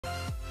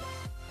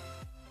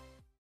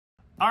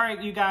All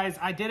right, you guys,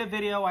 I did a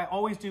video. I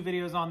always do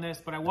videos on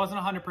this, but I wasn't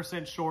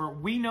 100% sure.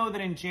 We know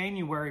that in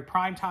January,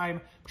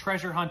 Primetime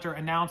Treasure Hunter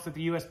announced that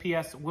the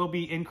USPS will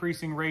be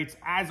increasing rates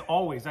as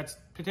always. That's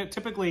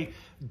typically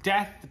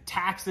death,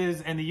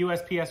 taxes, and the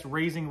USPS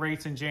raising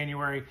rates in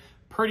January,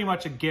 pretty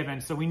much a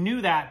given. So we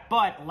knew that,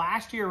 but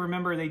last year,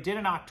 remember, they did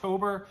an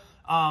October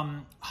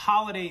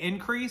holiday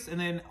increase, and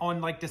then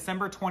on like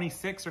December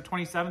 26th or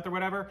 27th or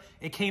whatever,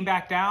 it came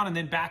back down, and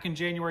then back in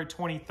January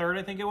 23rd,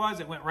 I think it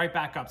was, it went right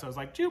back up. So I was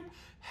like, choop,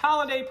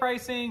 holiday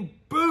pricing,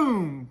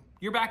 boom,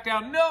 you're back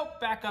down. Nope,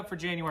 back up for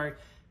January.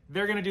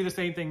 They're gonna do the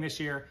same thing this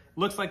year.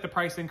 Looks like the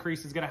price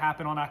increase is gonna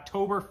happen on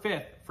October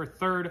 5th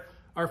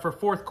for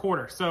fourth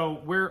quarter.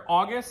 So we're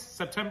August,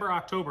 September,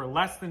 October,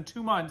 less than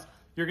 2 months.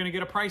 You're gonna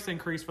get a price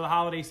increase for the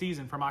holiday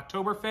season from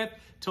October 5th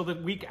till the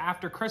week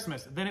after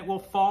Christmas. Then it will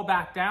fall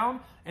back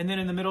down, and then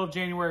in the middle of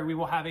January, we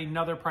will have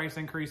another price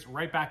increase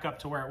right back up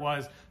to where it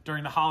was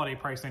during the holiday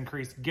price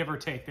increase, give or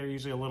take. They're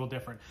usually a little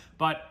different.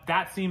 But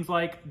that seems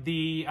like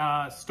the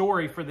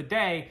story for the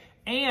day.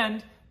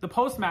 And the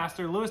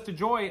postmaster, Louis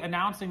DeJoy,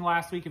 announcing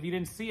last week, if you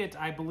didn't see it,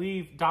 I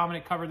believe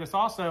Dominic covered this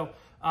also,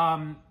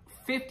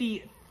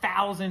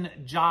 50,000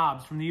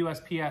 jobs from the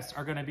USPS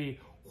are gonna be,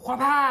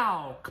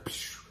 wow,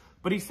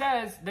 but he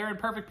says they're in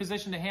perfect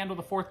position to handle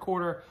the fourth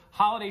quarter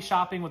holiday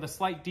shopping with a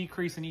slight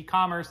decrease in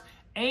e-commerce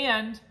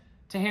and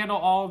to handle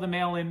all of the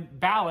mail-in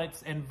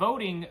ballots and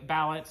voting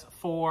ballots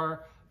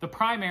for the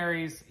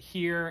primaries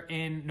here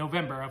in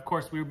November. Of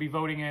course, we will be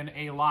voting in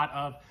a lot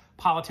of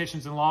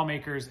politicians and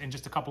lawmakers in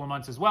just a couple of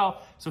months as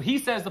well. So he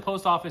says the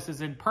post office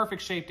is in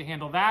perfect shape to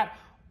handle that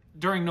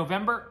during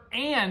November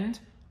and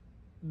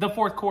the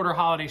fourth quarter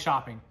holiday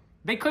shopping.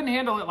 They couldn't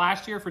handle it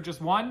last year for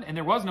just one, and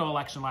there was no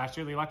election last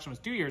year. The election was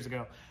 2 years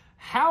ago.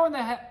 How in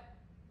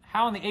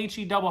the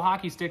HE double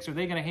hockey sticks are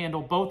they going to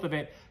handle both of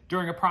it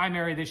during a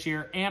primary this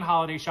year and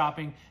holiday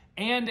shopping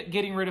and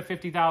getting rid of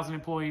 50,000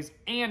 employees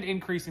and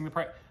increasing the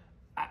price?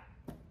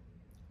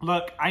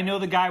 Look, I know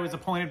the guy was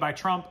appointed by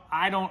Trump.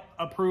 I don't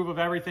approve of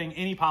everything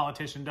any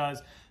politician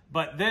does,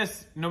 but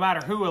this, no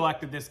matter who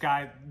elected this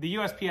guy, the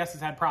USPS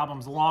has had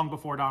problems long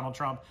before Donald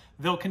Trump.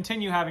 They'll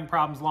continue having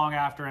problems long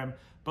after him.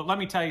 But let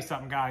me tell you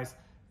something, guys.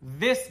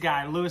 This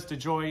guy, Louis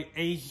DeJoy,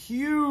 a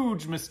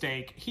huge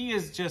mistake. He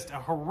is just a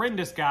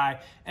horrendous guy.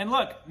 And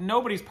look,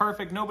 nobody's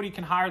perfect. Nobody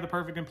can hire the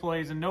perfect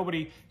employees and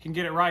nobody can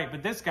get it right.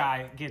 But this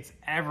guy gets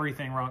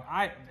everything wrong.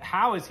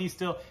 How is he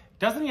still,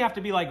 doesn't he have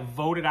to be like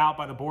voted out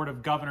by the board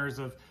of governors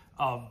of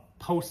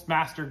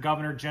postmaster,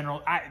 governor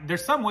general?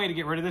 There's some way to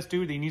get rid of this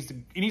dude. He needs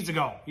to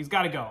go. He's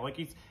got to go. Like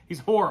he's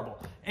horrible.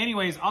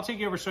 Anyways, I'll take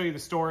you over, show you the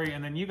story,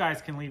 and then you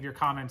guys can leave your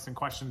comments and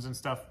questions and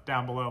stuff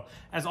down below.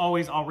 As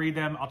always, I'll read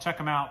them, I'll check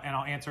them out, and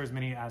I'll answer as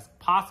many as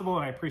possible.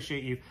 And I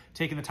appreciate you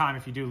taking the time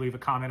if you do leave a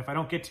comment. If I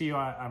don't get to you,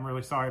 I'm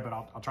really sorry, but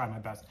I'll try my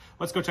best.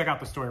 Let's go check out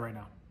the story right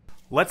now.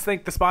 Let's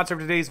thank the sponsor of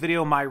today's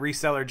video, My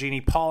Reseller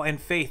Genie, Paul and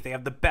Faith. They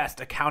have the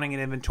best accounting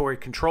and inventory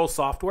control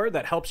software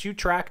that helps you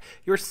track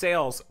your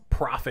sales,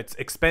 profits,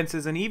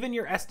 expenses, and even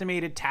your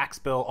estimated tax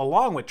bill,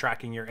 along with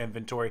tracking your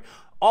inventory,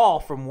 all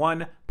from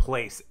one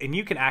place. And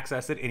you can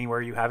access it anywhere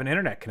you have an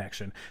internet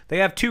connection. They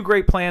have 2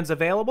 great plans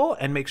available,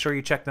 and make sure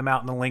you check them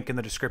out in the link in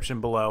the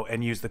description below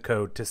and use the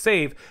code to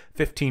save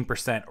 15%,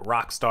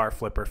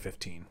 Rockstarflipper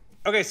 15.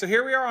 Okay, so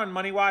here we are on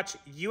Money Watch.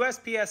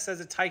 USPS says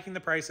it's hiking the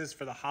prices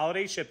for the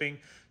holiday shipping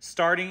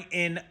starting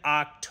in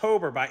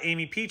October by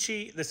Amy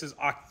Peachy. This is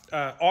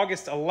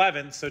August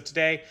 11th, so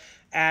today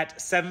at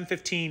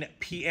 7:15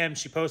 p.m.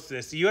 she posted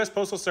this. The U.S.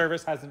 Postal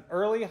Service has an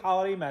early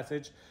holiday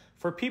message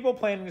for people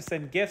planning to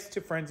send gifts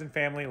to friends and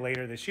family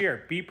later this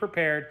year. Be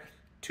prepared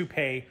to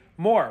pay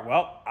more.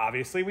 Well,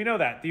 obviously we know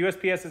that. The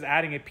USPS is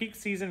adding a peak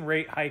season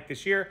rate hike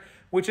this year,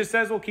 which it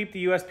says will keep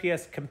the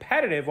USPS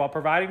competitive while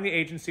providing the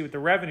agency with the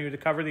revenue to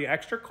cover the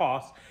extra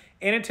costs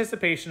in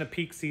anticipation of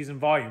peak season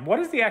volume. What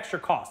is the extra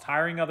cost?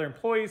 Hiring other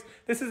employees?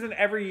 This is an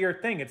every year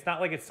thing. It's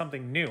not like it's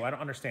something new. I don't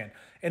understand.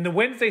 In the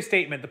Wednesday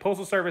statement, the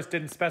Postal Service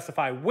didn't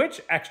specify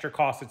which extra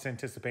cost it's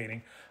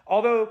anticipating,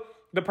 although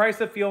the price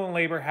of fuel and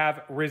labor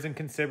have risen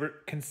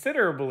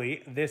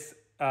considerably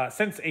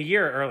since a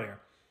year earlier.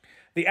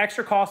 The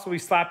extra costs will be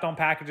slapped on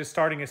packages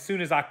starting as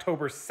soon as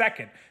October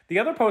 2nd. The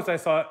other post I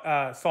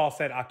saw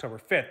said October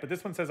 5th, but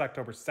this one says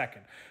October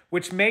 2nd,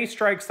 which may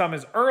strike some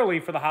as early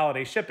for the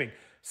holiday shipping.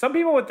 Some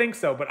people would think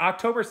so, but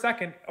October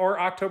 2nd or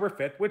October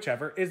 5th,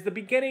 whichever, is the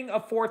beginning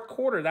of fourth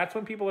quarter. That's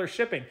when people are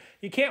shipping.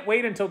 You can't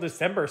wait until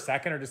December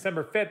 2nd or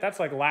December 5th. That's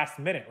like last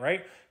minute,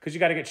 right? Because you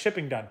got to get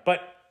shipping done.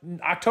 But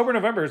October,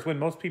 November is when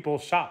most people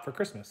shop for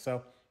Christmas.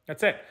 So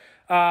that's it.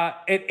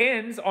 It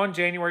ends on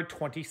January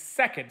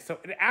 22nd. So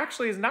it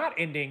actually is not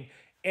ending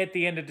at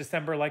the end of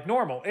December like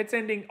normal. It's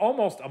ending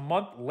almost a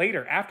month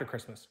later after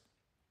Christmas.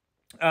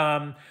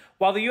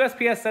 While the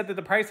USPS said that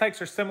the price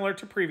hikes are similar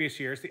to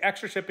previous years, the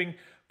extra shipping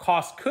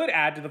costs could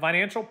add to the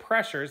financial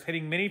pressures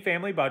hitting many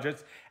family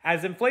budgets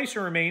as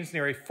inflation remains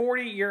near a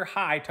 40-year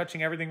high,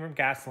 touching everything from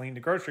gasoline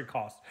to grocery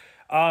costs.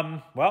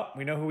 Well,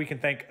 we know who we can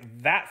thank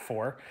that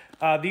for.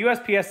 The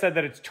USPS said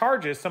that its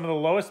charges some of the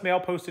lowest mail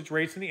postage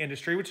rates in the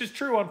industry, which is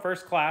true on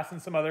first class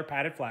and some other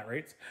padded flat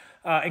rates,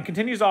 and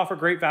continues to offer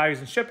great values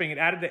in shipping. It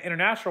added that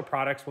international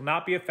products will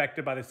not be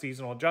affected by the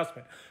seasonal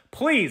adjustment.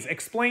 Please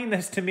explain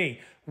this to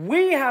me.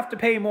 We have to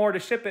pay more to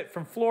ship it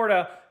from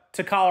Florida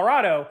to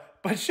Colorado,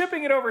 but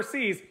shipping it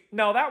overseas,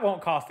 no, that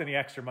won't cost any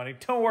extra money.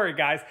 Don't worry,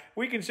 guys.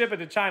 We can ship it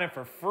to China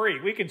for free.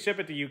 We can ship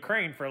it to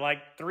Ukraine for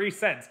like 3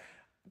 cents.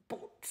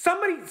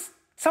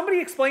 Somebody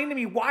explain to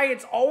me why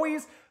it's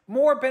always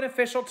more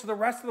beneficial to the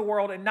rest of the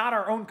world and not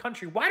our own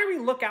country. Why do we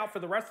look out for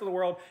the rest of the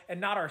world and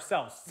not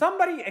ourselves?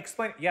 Somebody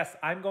explain. Yes,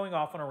 I'm going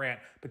off on a rant,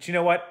 but you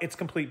know what? It's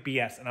complete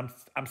BS, and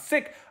I'm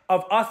sick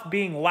of us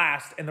being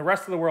last and the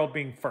rest of the world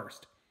being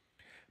first.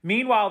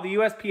 Meanwhile, the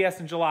USPS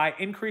in July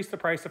increased the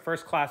price of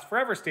first-class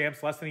Forever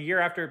stamps less than a year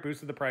after it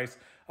boosted the price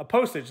of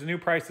postage. The new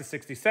price is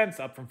 60 cents,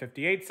 up from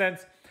 58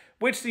 cents,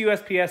 which the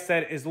USPS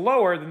said is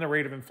lower than the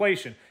rate of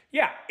inflation.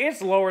 Yeah, it's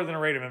lower than the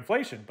rate of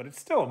inflation, but it's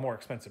still a more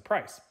expensive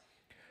price.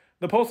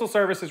 The Postal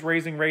Service is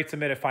raising rates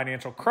amid a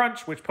financial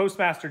crunch, which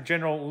Postmaster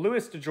General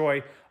Louis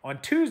DeJoy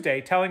on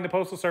Tuesday telling the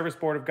Postal Service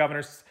Board of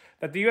Governors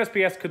that the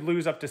USPS could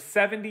lose up to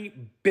 $70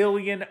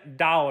 billion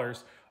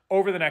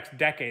over the next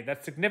decade.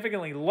 That's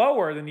significantly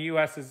lower than the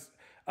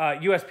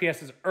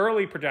USPS's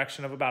early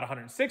projection of about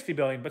 $160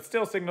 billion, but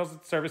still signals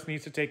that the service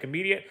needs to take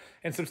immediate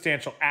and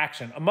substantial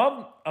action.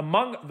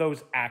 Among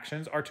those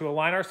actions are to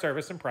align our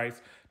service and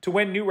price to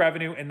win new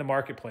revenue in the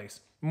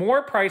marketplace.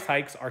 More price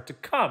hikes are to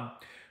come.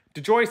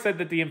 DeJoy said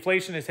that the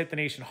inflation has hit the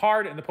nation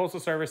hard and the Postal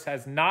Service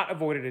has not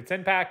avoided its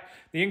impact.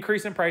 The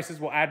increase in prices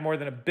will add more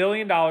than $1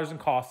 billion in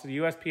costs to the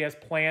USPS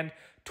planned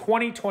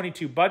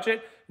 2022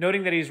 budget,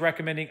 noting that he's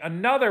recommending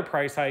another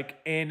price hike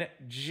in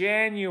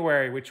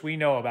January, which we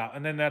know about.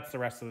 And then that's the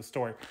rest of the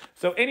story.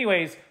 So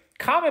anyways,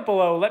 comment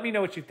below. Let me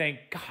know what you think.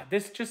 God,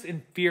 this just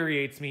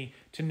infuriates me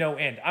to no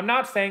end. I'm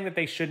not saying that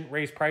they shouldn't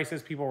raise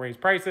prices. People raise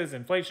prices,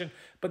 inflation.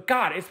 But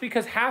God, it's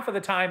because half of the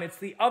time it's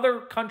the other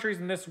countries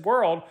in this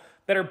world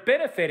that are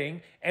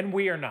benefiting and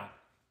we are not.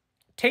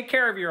 Take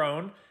care of your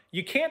own.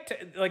 You can't,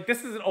 like,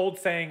 this is an old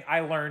saying I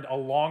learned a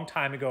long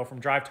time ago from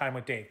Drive Time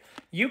with Dave.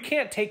 You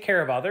can't take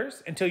care of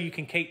others until you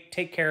can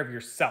take care of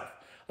yourself.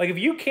 Like, if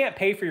you can't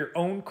pay for your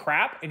own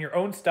crap and your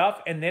own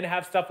stuff and then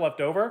have stuff left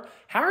over,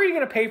 how are you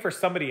going to pay for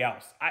somebody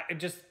else?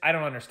 I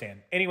don't understand.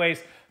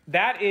 Anyways,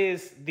 that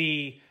is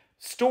the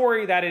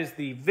story. That is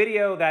the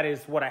video. That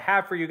is what I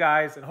have for you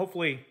guys. And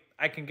hopefully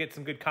I can get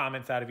some good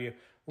comments out of you.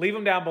 Leave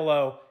them down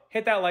below.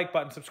 Hit that like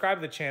button. Subscribe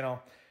to the channel.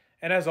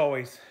 And as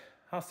always,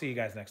 I'll see you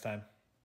guys next time.